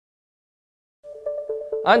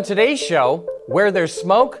On today's show, where there's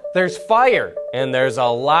smoke, there's fire. And there's a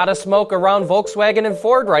lot of smoke around Volkswagen and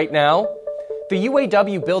Ford right now. The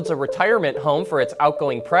UAW builds a retirement home for its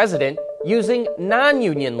outgoing president using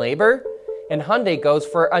non-union labor. And Hyundai goes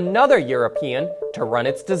for another European to run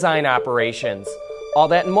its design operations. All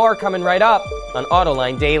that and more coming right up on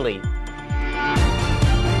Autoline Daily.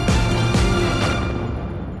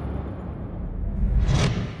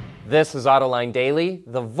 This is Autoline Daily,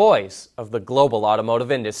 the voice of the global automotive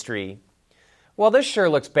industry. Well, this sure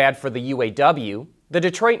looks bad for the UAW. The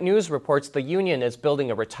Detroit News reports the union is building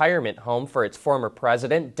a retirement home for its former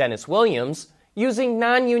president, Dennis Williams, using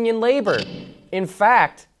non-union labor. In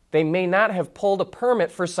fact, they may not have pulled a permit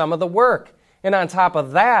for some of the work. And on top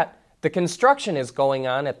of that, the construction is going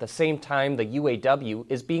on at the same time the UAW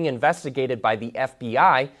is being investigated by the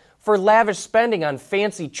FBI for lavish spending on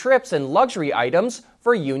fancy trips and luxury items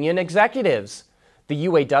for union executives. The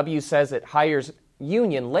UAW says it hires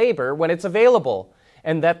union labor when it's available,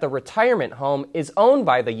 and that the retirement home is owned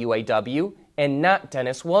by the UAW and not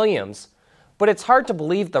Dennis Williams. But it's hard to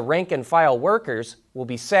believe the rank-and-file workers will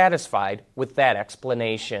be satisfied with that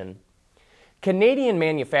explanation. Canadian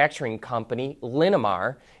manufacturing company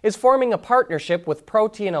Linamar is forming a partnership with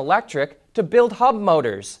Protean Electric to build hub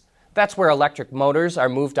motors. That's where electric motors are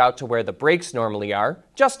moved out to where the brakes normally are,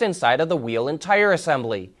 just inside of the wheel and tire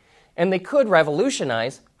assembly. And they could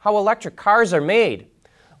revolutionize how electric cars are made.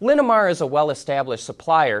 Linamar is a well-established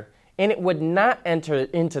supplier, and it would not enter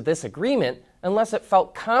into this agreement unless it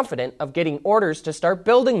felt confident of getting orders to start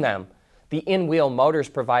building them. The in-wheel motors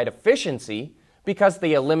provide efficiency because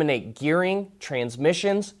they eliminate gearing,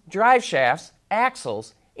 transmissions, drive shafts,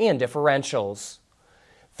 axles, and differentials.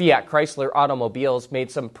 Fiat Chrysler Automobiles made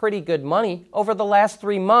some pretty good money over the last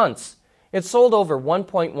 3 months. It sold over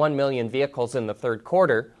 1.1 million vehicles in the third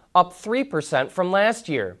quarter, up 3% from last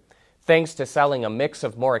year. Thanks to selling a mix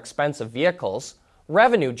of more expensive vehicles,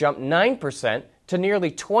 revenue jumped 9% to nearly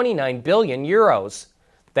 29 billion euros.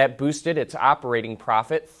 That boosted its operating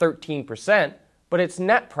profit 13%, but its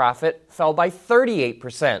net profit fell by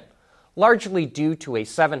 38%, largely due to a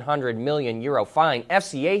 700 million euro fine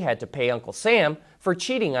FCA had to pay Uncle Sam for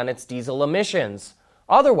cheating on its diesel emissions.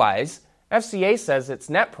 Otherwise, FCA says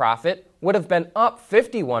its net profit would have been up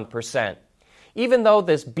 51%. Even though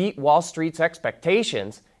this beat Wall Street's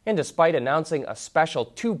expectations, and despite announcing a special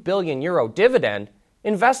 2 billion euro dividend,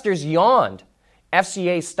 investors yawned.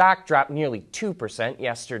 FCA stock dropped nearly 2%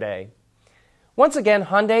 yesterday. Once again,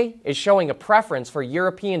 Hyundai is showing a preference for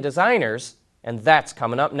European designers, and that's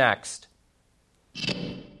coming up next.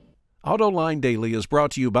 Autoline Daily is brought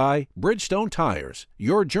to you by Bridgestone Tires,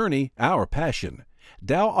 your journey, our passion.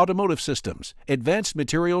 Dow Automotive Systems, advanced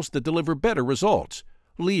materials that deliver better results.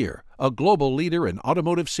 Lear, a global leader in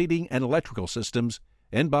automotive seating and electrical systems.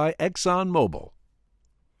 And by ExxonMobil.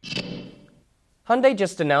 Hyundai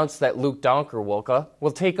just announced that Luke Donkerwolke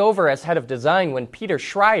will take over as head of design when Peter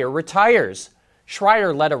Schreier retires.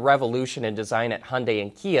 Schreier led a revolution in design at Hyundai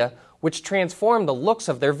and Kia, which transformed the looks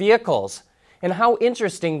of their vehicles. And how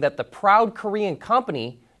interesting that the proud Korean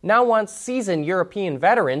company now wants seasoned European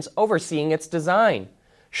veterans overseeing its design.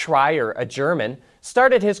 Schreier, a German,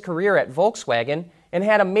 started his career at Volkswagen and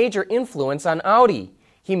had a major influence on Audi.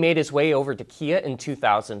 He made his way over to Kia in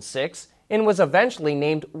 2006 and was eventually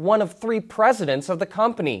named one of 3 presidents of the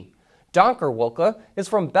company. Donkerwolke is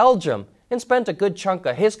from Belgium and spent a good chunk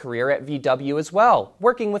of his career at VW as well,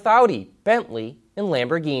 working with Audi, Bentley, and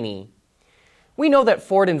Lamborghini. We know that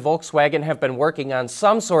Ford and Volkswagen have been working on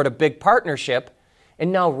some sort of big partnership,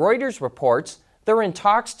 and now Reuters reports they're in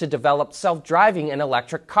talks to develop self-driving and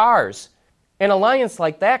electric cars. An alliance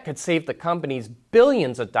like that could save the companies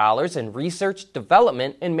billions of dollars in research,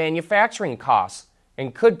 development, and manufacturing costs,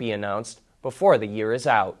 and could be announced before the year is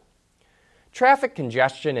out. Traffic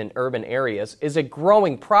congestion in urban areas is a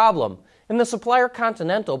growing problem, and the supplier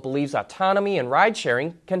Continental believes autonomy and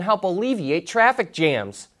ride-sharing can help alleviate traffic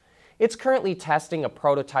jams. It's currently testing a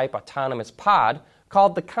prototype autonomous pod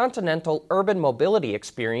called the Continental Urban Mobility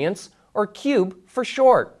Experience, or CUBE for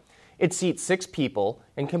short. It seats 6 people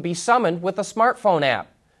and can be summoned with a smartphone app.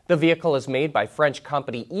 The vehicle is made by French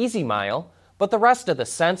company EasyMile, but the rest of the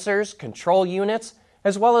sensors, control units,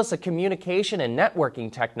 as well as the communication and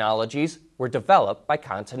networking technologies were developed by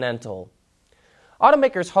Continental.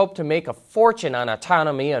 Automakers hope to make a fortune on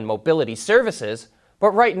autonomy and mobility services, but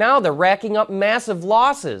right now they're racking up massive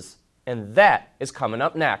losses. And that is coming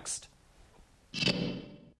up next.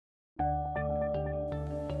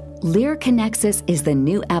 Lear Connexus is the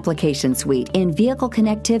new application suite in vehicle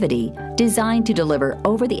connectivity designed to deliver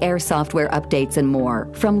over-the-air software updates and more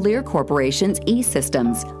from Lear Corporation's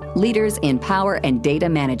E-Systems, leaders in power and data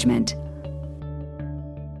management.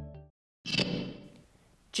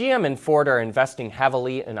 GM and Ford are investing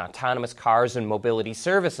heavily in autonomous cars and mobility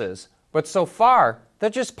services, but so far, they're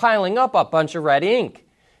just piling up a bunch of red ink.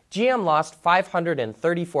 GM lost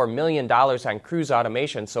 $534 million on Cruise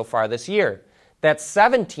automation so far this year. That's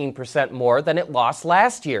 17% more than it lost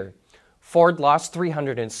last year. Ford lost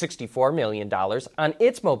 $364 million on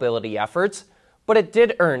its mobility efforts, but it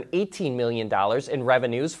did earn $18 million in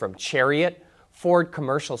revenues from Chariot, Ford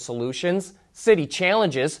Commercial Solutions, City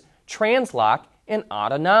Challenges, Translock, and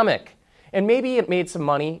Autonomic. And maybe it made some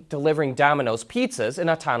money delivering Domino's pizzas in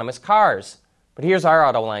autonomous cars. But here's our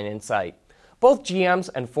Autoline insight. Both GM's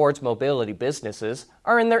and Ford's mobility businesses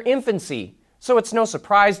are in their infancy, so it's no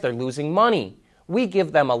surprise they're losing money. We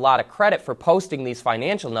give them a lot of credit for posting these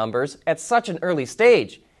financial numbers at such an early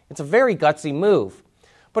stage. It's a very gutsy move.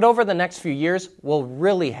 But over the next few years, we'll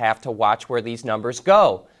really have to watch where these numbers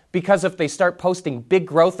go, because if they start posting big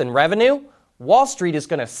growth in revenue, Wall Street is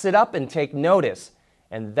going to sit up and take notice,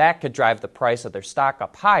 and that could drive the price of their stock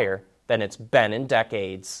up higher than it's been in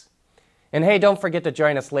decades. And hey, don't forget to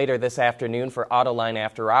join us later this afternoon for Autoline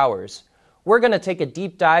After Hours. We're going to take a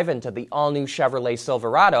deep dive into the all-new Chevrolet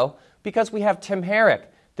Silverado because we have Tim Herrick,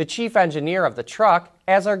 the chief engineer of the truck,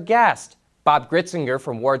 as our guest. Bob Gritzinger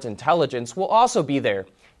from Ward's Intelligence will also be there.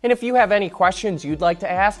 And if you have any questions you'd like to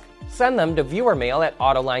ask, send them to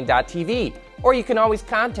viewermail@autoline.tv, or you can always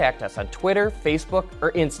contact us on Twitter, Facebook,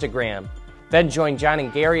 or Instagram. Then join John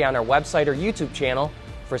and Gary on our website or YouTube channel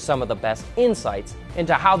for some of the best insights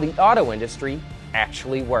into how the auto industry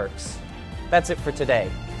actually works. That's it for today.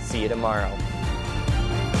 See you tomorrow.